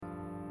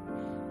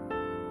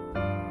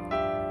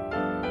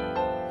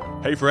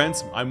Hey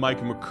friends, I'm Mike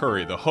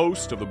McCurry, the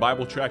host of the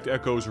Bible Tract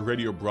Echoes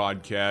radio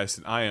broadcast,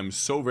 and I am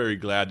so very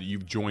glad that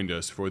you've joined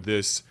us for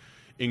this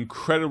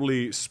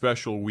incredibly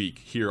special week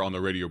here on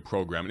the radio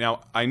program.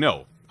 Now, I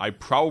know, I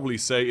probably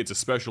say it's a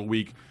special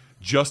week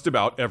just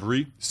about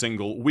every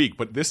single week,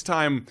 but this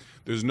time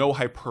there's no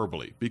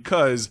hyperbole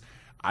because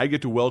I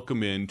get to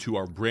welcome into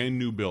our brand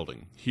new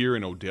building here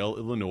in Odell,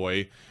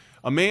 Illinois,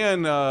 a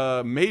man,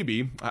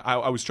 maybe,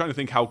 I was trying to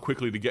think how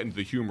quickly to get into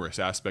the humorous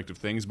aspect of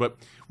things, but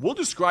we'll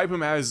describe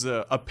him as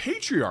a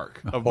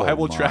patriarch of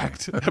Bible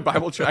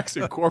Tracts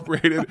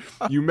Incorporated.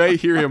 You may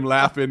hear him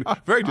laughing,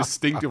 very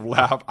distinctive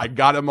laugh. I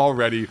got him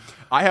already.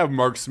 I have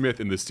Mark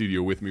Smith in the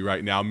studio with me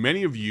right now.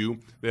 Many of you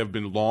that have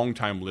been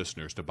longtime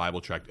listeners to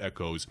Bible Tract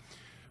Echoes,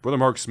 Brother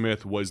Mark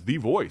Smith was the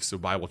voice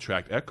of Bible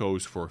Tract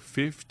Echoes for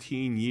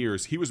 15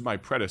 years. He was my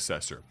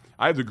predecessor.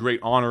 I have the great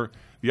honor,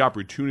 the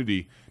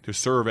opportunity to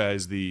serve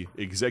as the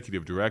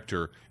executive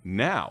director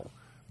now.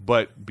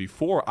 But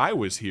before I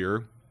was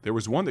here, there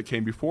was one that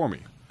came before me.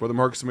 Brother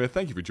Mark Smith,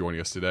 thank you for joining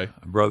us today.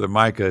 Brother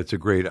Micah, it's a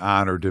great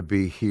honor to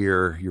be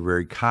here. You're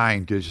very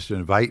kind to just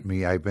invite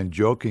me. I've been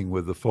joking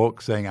with the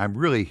folks saying I'm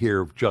really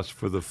here just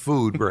for the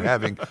food. We're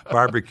having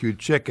barbecued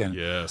chicken.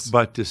 Yes.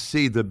 But to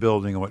see the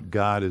building and what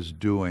God is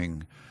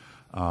doing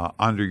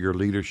under your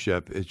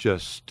leadership, it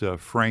just,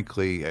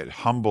 frankly, it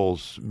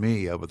humbles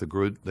me with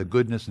the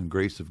goodness and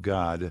grace of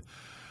God,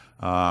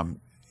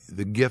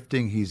 the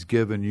gifting He's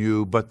given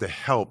you, but the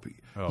help.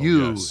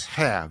 You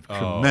have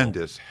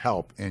tremendous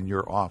help in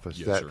your office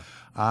that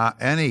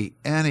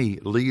any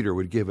leader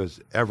would give us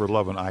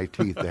ever-loving eye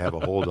teeth to have a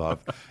hold of.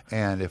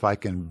 And if I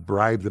can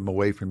bribe them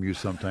away from you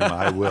sometime,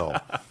 I will.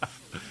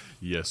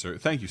 Yes, sir.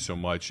 Thank you so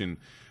much. And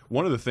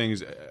one of the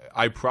things,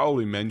 I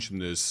probably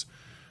mentioned this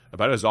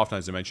about as often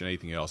as I mention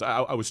anything else.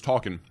 I was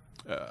talking,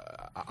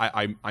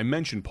 I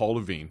mentioned Paul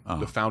Levine,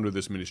 the founder of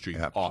this ministry,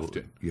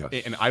 often. Yes.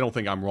 And I don't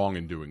think I'm wrong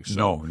in doing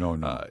so.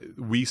 No.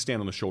 We stand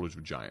on the shoulders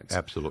of giants.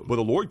 Absolutely. But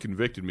the Lord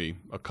convicted me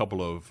a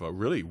couple of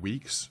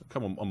weeks,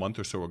 a month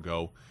or so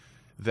ago,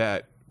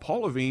 that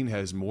Paul Levine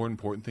has more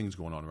important things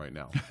going on right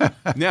now.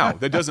 Now,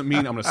 that doesn't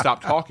mean I'm going to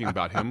stop talking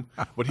about him,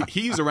 but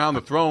he's around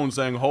the throne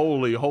saying,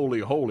 holy,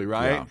 holy, holy,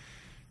 right? Yeah.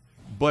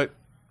 But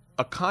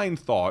a kind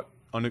thought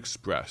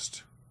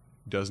unexpressed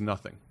does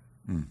nothing.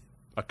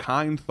 A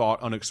kind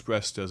thought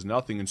unexpressed does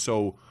nothing. And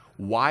so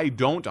why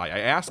don't I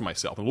asked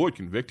myself, and the Lord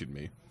convicted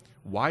me,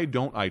 why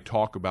don't I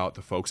talk about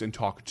the folks and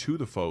talk to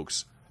the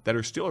folks that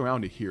are still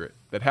around to hear it,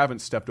 that haven't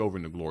stepped over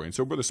into glory? And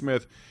so, Brother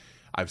Smith,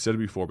 I've said it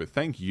before, but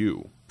thank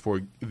you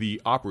for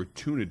the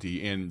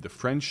opportunity and the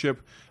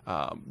friendship.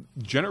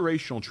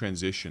 Generational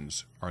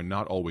transitions are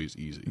not always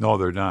easy. No,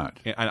 they're not.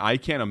 And I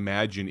can't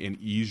imagine an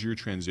easier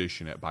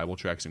transition at Bible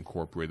Tracts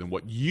Incorporated than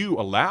what you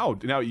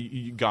allowed. Now,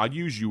 God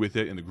used you with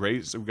it and the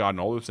grace of God and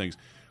all those things,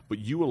 but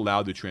you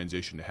allowed the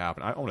transition to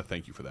happen. I want to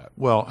thank you for that.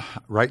 Well,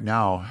 right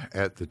now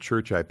at the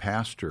church I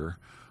pastor,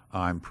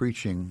 I'm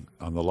preaching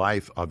on the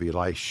life of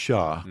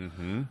Elisha.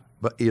 Mm-hmm.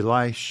 But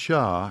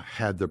Elisha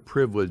had the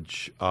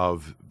privilege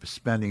of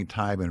spending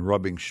time and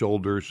rubbing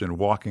shoulders and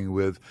walking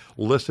with,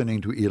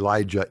 listening to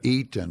Elijah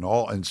eat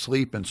and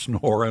sleep and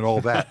snore and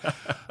all that.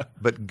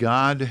 But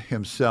God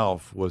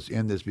Himself was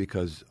in this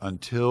because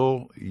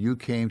until you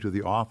came to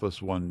the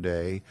office one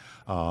day,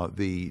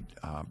 the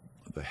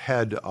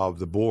head of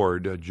the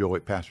board,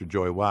 Pastor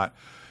Joey Watt,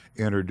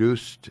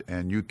 introduced,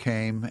 and you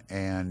came,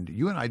 and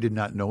you and I did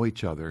not know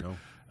each other. No.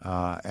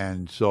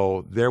 And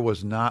so there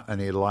was not an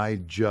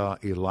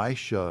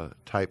Elisha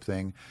type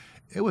thing.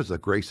 It was the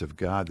grace of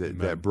God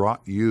that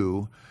brought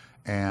you.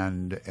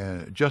 And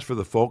just for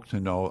the folks to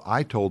know,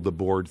 I told the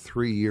board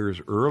 3 years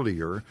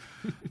earlier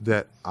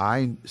that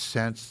I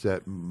sensed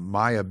that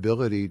my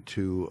ability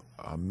to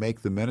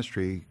make the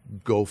ministry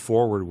go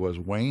forward was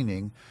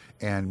waning,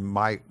 and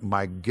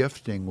my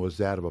gifting was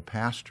that of a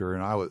pastor,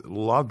 and I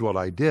loved what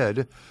I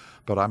did.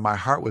 But my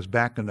heart was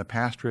back in the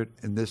pastorate,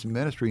 and this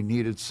ministry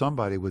needed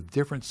somebody with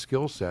different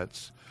skill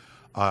sets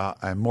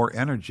and more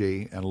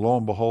energy. And lo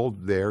and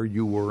behold, there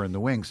you were in the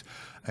wings.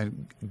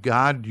 And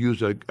God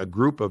used a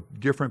group of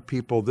different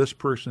people. This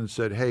person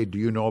said, hey, do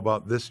you know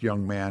about this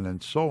young man?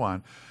 And so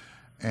on.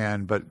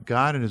 But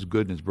God in His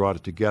goodness brought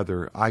it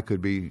together. I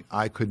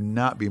could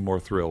not be more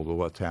thrilled with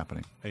what's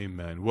happening.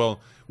 Amen. Well,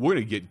 we're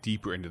going to get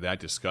deeper into that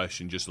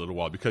discussion in just a little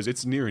while because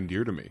it's near and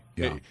dear to me.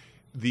 Yeah.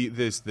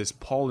 This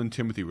Paul and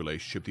Timothy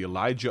relationship, the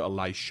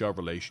Elijah-Elisha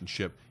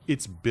relationship,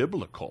 it's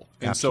biblical.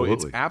 And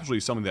Absolutely. So it's absolutely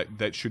something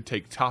that should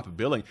take top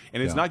billing.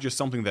 And it's not just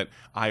something that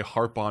I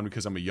harp on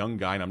because I'm a young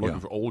guy and I'm looking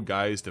for old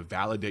guys to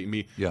validate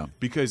me. Yeah.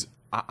 Because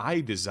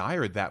I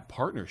desire that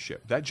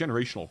partnership, that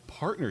generational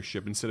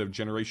partnership instead of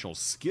generational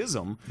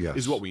schism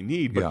is what we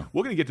need. But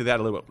we're going to get to that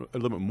a little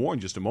bit more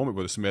in just a moment,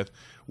 Brother Smith.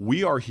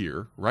 We are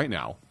here right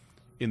now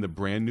in the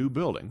brand new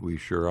building. We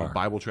sure are.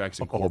 Bible Tracts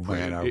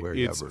Incorporated. Oh, man,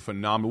 it's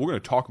phenomenal. We're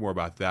going to talk more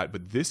about that,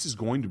 but this is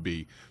going to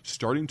be,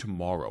 starting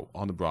tomorrow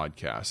on the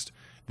broadcast,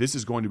 this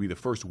is going to be the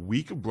first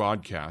week of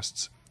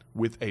broadcasts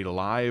with a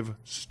live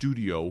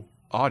studio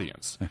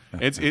audience.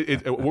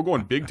 We're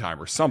going big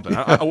time or something.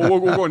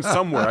 We're going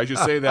somewhere. I should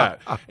say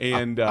that.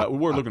 And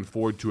we're looking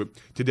forward to it.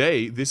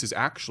 Today, this is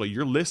actually,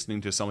 you're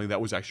listening to something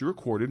that was actually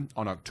recorded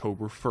on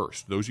October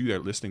 1st. Those of you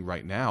that are listening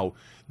right now,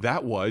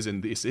 that was,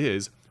 and this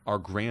is, our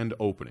grand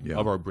opening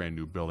of our brand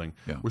new building.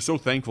 Yeah. We're so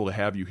thankful to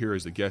have you here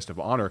as the guest of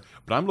honor,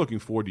 but I'm looking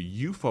forward to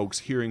you folks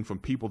hearing from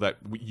people that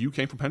you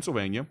came from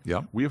Pennsylvania.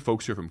 Yeah. We have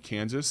folks here from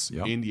Kansas,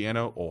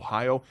 Indiana,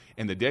 Ohio,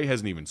 and the day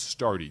hasn't even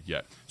started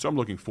yet. So I'm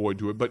looking forward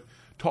to it. But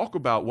talk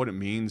about what it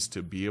means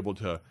to be able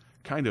to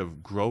kind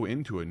of grow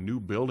into a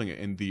new building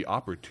and the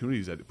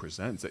opportunities that it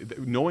presents.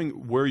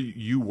 Knowing where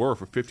you were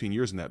for 15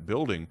 years in that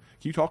building,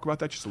 can you talk about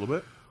that just a little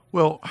bit?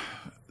 Well,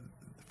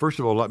 first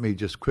of all, let me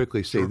just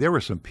quickly say there were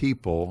some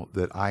people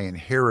that I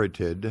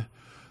inherited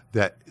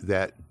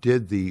that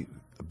did the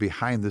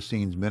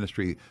behind-the-scenes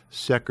ministry,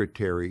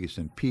 secretaries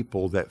and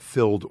people that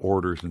filled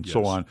orders and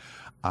so on.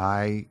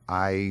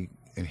 I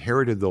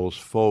inherited those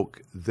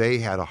folk. They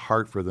had a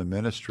heart for the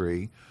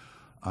ministry,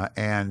 but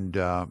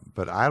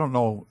I don't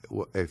know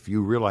if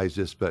you realize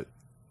this, but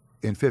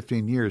in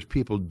 15 years,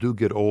 people do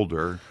get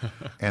older,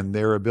 and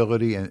their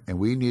ability, and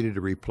we needed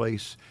to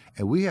replace,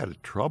 and we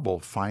had trouble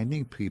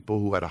finding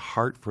people who had a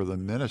heart for the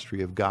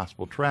ministry of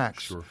gospel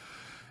tracts. Sure.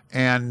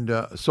 And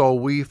so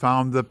we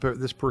found that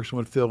this person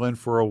would fill in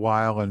for a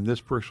while, and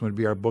this person would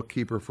be our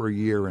bookkeeper for a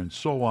year, and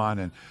so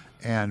on.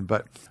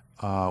 But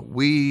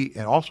we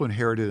also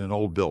inherited an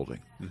old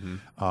building.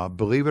 Mm-hmm.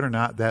 Believe it or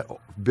not, that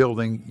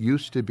building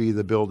used to be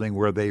the building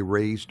where they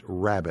raised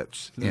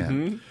rabbits in.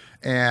 Mm-hmm.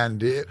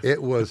 And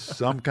it was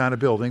some kind of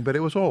building, but it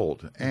was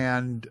old.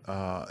 And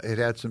it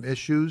had some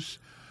issues,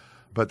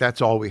 but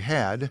that's all we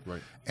had.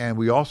 Right. And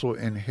we also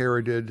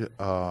inherited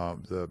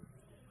a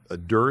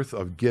dearth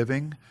of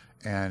giving.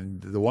 And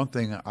the one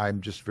thing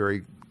I'm just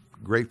very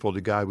grateful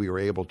to God we were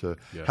able to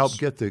help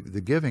get the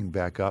giving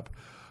back up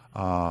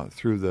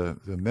through the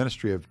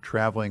ministry of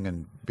traveling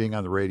and being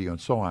on the radio and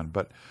so on.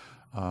 But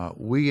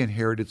we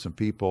inherited some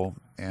people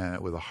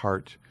with a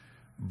heart,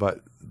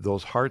 but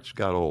those hearts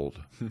got old,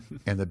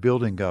 and the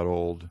building got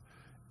old,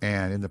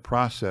 and in the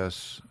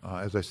process,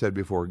 as I said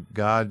before,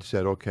 God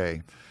said,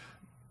 okay,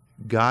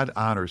 God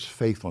honors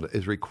faithfulness. It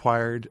is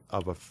required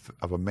of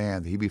a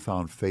man that he be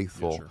found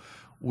faithful. Yes, sure.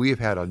 We have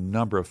had a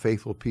number of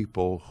faithful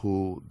people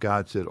who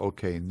God said,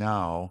 okay,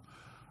 now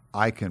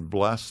I can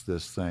bless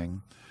this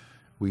thing.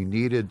 We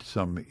needed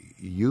some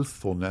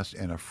youthfulness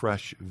and a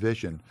fresh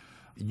vision.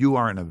 You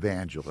are an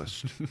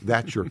evangelist.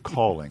 That's your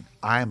calling.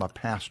 I am a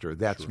pastor.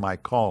 That's my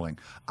calling.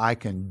 I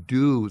can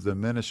do the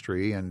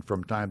ministry, and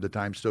from time to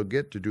time still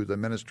get to do the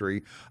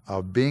ministry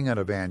of being an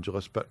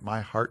evangelist, but my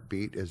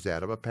heartbeat is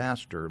that of a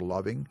pastor,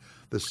 loving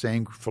the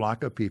same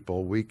flock of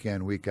people week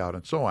in, week out,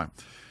 and so on.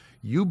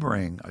 You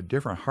bring a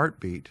different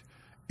heartbeat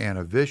and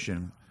a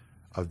vision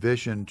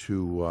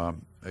to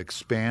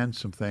expand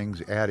some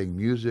things, adding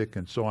music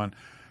and so on.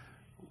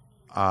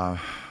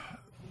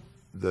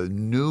 The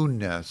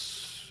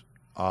newness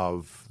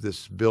of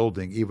this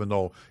building, even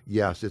though,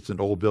 yes, it's an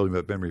old building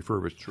but been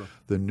refurbished, sure,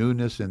 the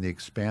newness and the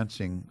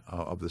expansing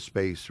of the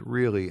space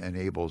really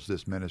enables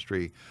this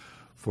ministry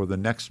for the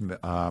next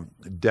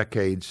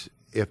decades,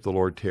 if the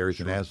Lord tarries,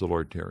 sure, and as the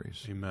Lord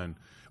tarries. Amen.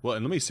 Well,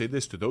 and let me say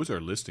this to those that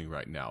are listening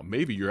right now.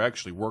 Maybe you're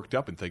actually worked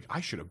up and think, I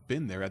should have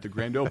been there at the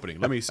grand opening.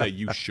 Let me say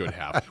you should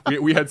have.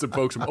 We had some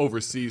folks from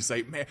overseas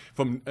say, man,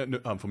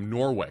 from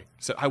Norway,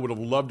 said, I would have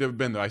loved to have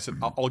been there. I said,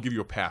 I'll give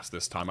you a pass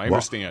this time. I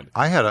understand.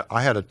 I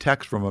had a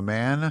text from a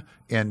man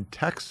in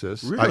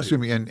Texas,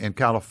 in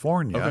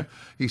California. Okay.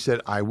 He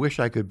said, I wish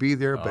I could be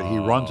there, but he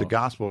runs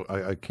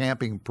a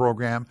camping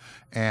program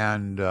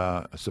and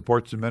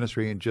supports the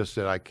ministry, and just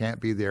said, I can't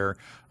be there.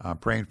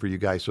 Praying for you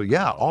guys. So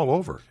yeah, all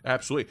over.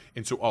 Absolutely.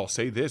 And so I'll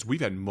say this: we've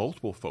had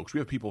multiple folks.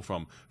 We have people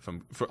from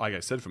like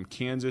I said, from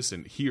Kansas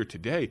and here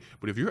today.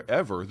 But if you're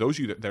ever, those of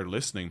you that are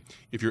listening,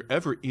 if you're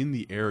ever in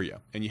the area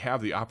and you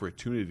have the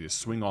opportunity to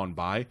swing on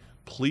by,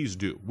 please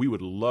do. We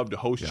would love to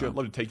host you. I'd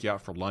love to take you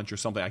out for lunch or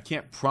something. I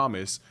can't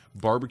promise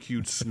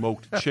barbecued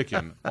smoked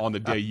chicken on the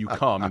day you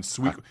come. And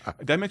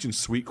did I mention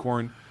sweet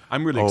corn?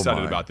 I'm really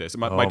excited about this.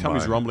 My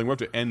tummy's rumbling. We have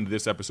to end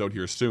this episode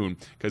here soon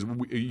because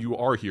you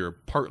are here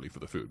partly for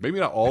the food. Maybe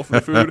not all for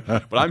the food,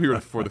 but I'm here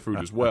for the food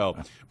as well.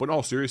 But in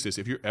all seriousness,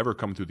 if you're ever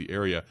coming through the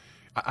area,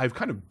 I've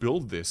kind of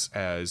built this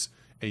as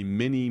a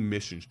mini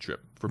missions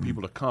trip for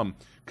people to come,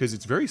 because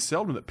it's very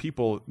seldom that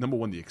people, number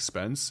one, the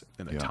expense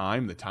and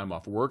the time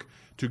off work,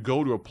 to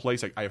go to a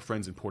place like I have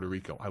friends in Puerto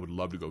Rico. I would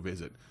love to go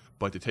visit.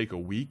 But to take a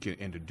week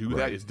and to do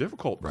that is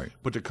difficult. Right.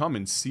 But to come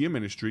and see a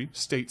ministry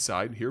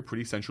stateside, here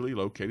pretty centrally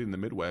located in the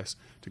Midwest,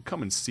 to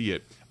come and see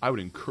it, I would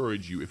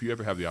encourage you, if you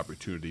ever have the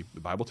opportunity, the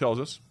Bible tells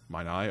us,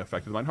 mine eye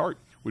affected mine heart.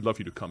 We'd love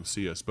for you to come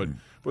see us. But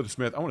Brother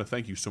Smith, I want to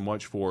thank you so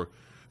much for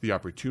the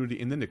opportunity,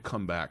 and then to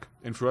come back,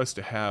 and for us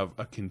to have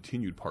a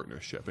continued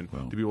partnership, and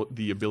to be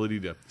the ability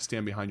to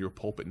stand behind your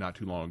pulpit not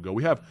too long ago.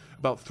 We have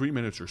about 3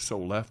 minutes or so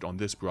left on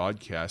this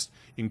broadcast.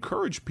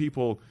 Encourage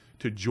people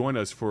to join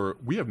us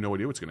we have no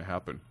idea what's going to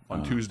happen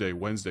on Tuesday,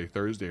 Wednesday,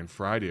 Thursday, and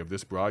Friday of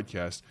this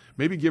broadcast.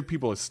 Maybe give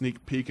people a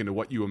sneak peek into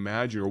what you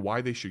imagine or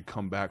why they should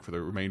come back for the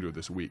remainder of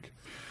this week.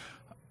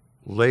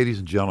 Ladies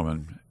and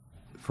gentlemen,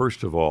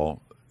 first of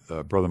all,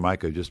 Brother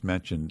Micah just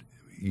mentioned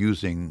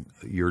using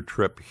your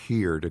trip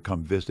here to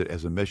come visit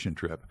as a mission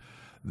trip.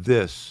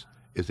 This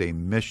is a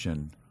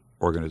mission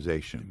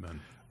organization.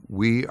 Amen.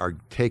 We are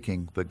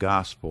taking the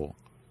gospel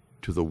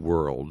to the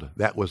world.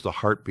 That was the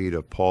heartbeat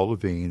of Paul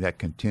Levine. That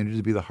continues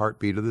to be the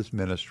heartbeat of this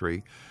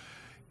ministry.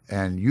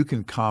 And you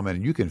can come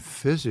and you can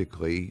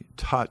physically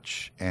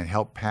touch and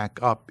help pack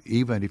up.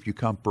 Even if you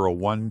come for a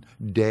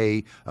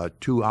 1-day,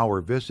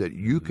 2-hour visit,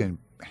 you can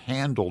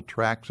handle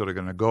tracts that are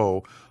going to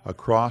go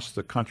across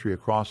the country,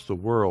 across the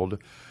world.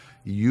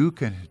 You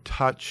can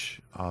touch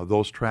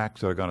those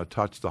tracts that are going to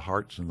touch the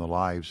hearts and the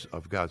lives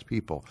of God's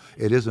people.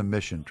 It is a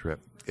mission trip.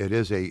 It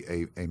is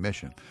a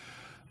mission.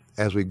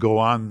 As we go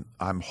on,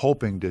 I'm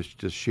hoping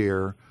to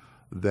share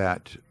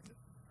that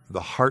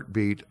the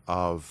heartbeat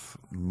of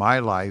my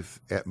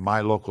life at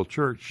my local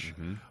church,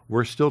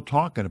 we're still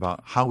talking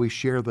about how we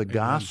share the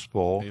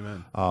gospel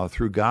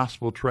through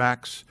gospel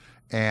tracts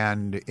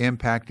and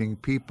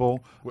impacting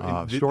people.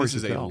 This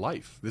is a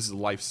life. This is a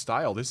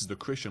lifestyle. This is the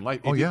Christian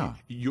life.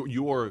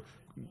 Your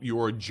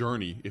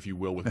journey, if you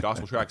will, with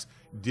gospel tracts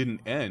didn't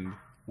end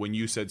when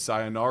you said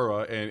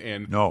sayonara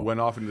and went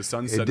off into the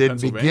sunset. It didn't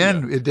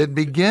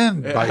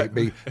begin by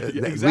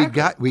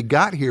exactly. We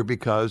got here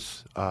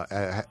because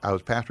I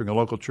was pastoring a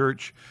local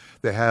church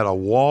that had a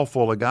wall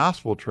full of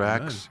gospel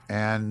tracts,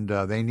 and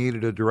they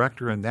needed a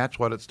director, and that's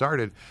what it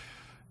started.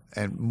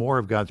 And more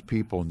of God's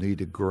people need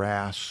to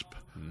grasp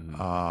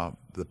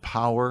the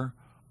power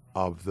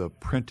of the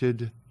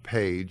printed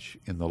page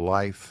in the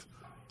life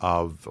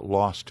of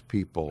lost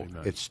people.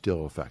 Amen. It's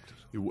still effective.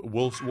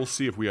 We'll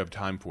see if we have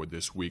time for it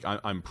this week.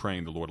 I'm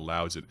praying the Lord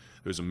allows it.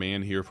 There's a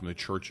man here from the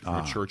church, from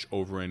a church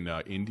over in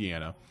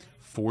Indiana.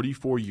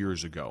 44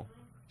 years ago,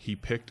 he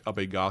picked up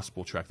a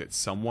gospel tract that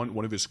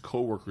one of his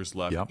coworkers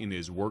left in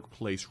his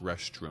workplace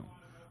restroom.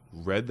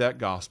 Read that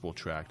gospel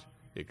tract,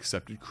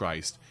 accepted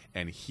Christ,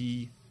 and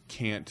he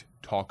can't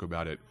talk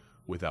about it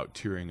without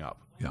tearing up.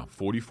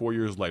 44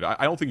 years later.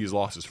 I don't think he's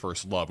lost his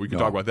first love. We can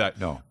talk about that.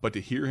 But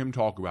to hear him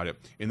talk about it,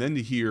 and then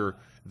to hear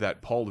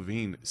that Paul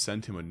Levine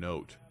sent him a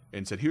note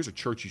and said, here's a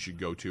church you should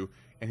go to,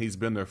 and he's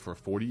been there for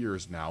 40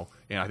 years now,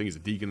 and I think he's a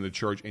deacon in the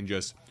church, and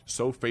just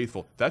so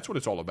faithful. That's what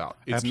it's all about.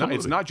 It's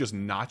not just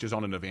notches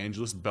on an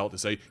evangelist belt to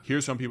say,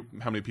 here's how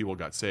many people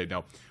got saved.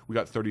 Now, we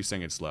got 30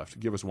 seconds left.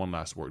 Give us one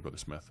last word, Brother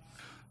Smith.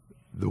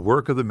 The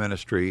work of the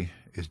ministry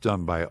is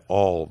done by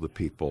all the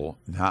people,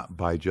 not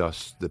by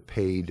just the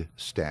paid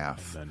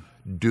staff. Amen.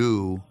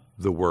 Do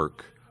the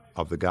work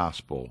of the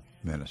gospel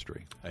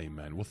ministry.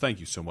 Amen. Well, thank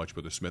you so much,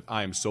 Brother Smith.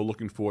 I am so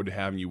looking forward to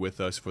having you with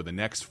us for the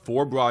next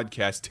 4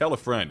 broadcasts. Tell a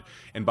friend.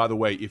 And by the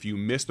way, if you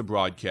missed the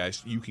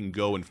broadcast, you can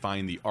go and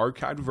find the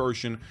archived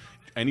version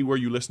anywhere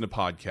you listen to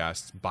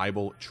podcasts,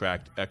 Bible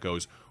Tract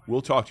Echoes.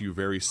 We'll talk to you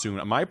very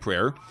soon. My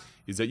prayer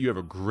is that you have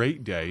a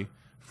great day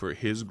for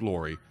His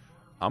glory.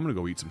 I'm going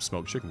to go eat some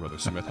smoked chicken, Brother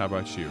Smith. How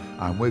about you?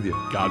 I'm with you.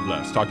 God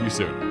bless. Talk to you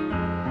soon.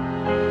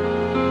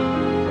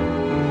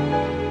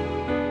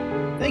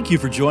 Thank you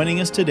for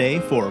joining us today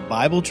for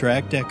Bible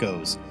Tract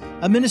Echoes,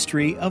 a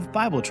ministry of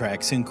Bible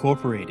Tracts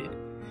Incorporated.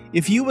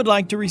 If you would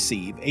like to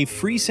receive a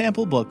free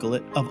sample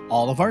booklet of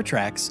all of our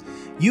tracts,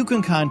 you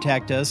can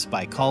contact us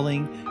by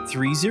calling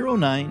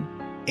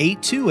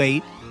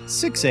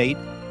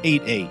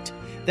 309-828-6888.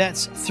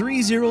 That's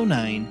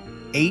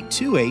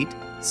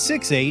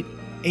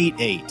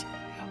 309-828-6888.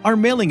 Our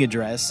mailing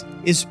address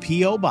is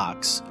P.O.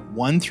 Box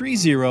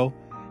 130,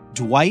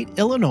 Dwight,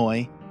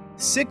 Illinois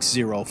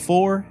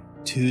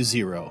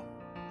 60420.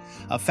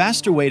 A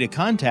faster way to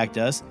contact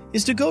us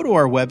is to go to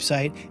our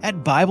website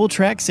at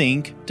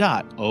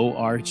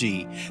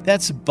BibleTractsInc.org.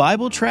 That's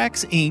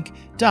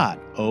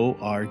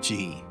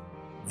BibleTractsInc.org.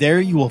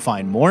 There you will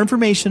find more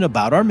information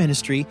about our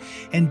ministry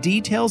and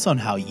details on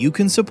how you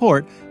can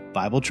support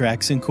Bible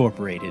Tracts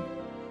Incorporated.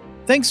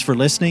 Thanks for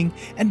listening,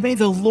 and may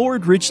the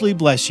Lord richly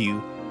bless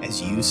you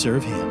as you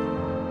serve Him.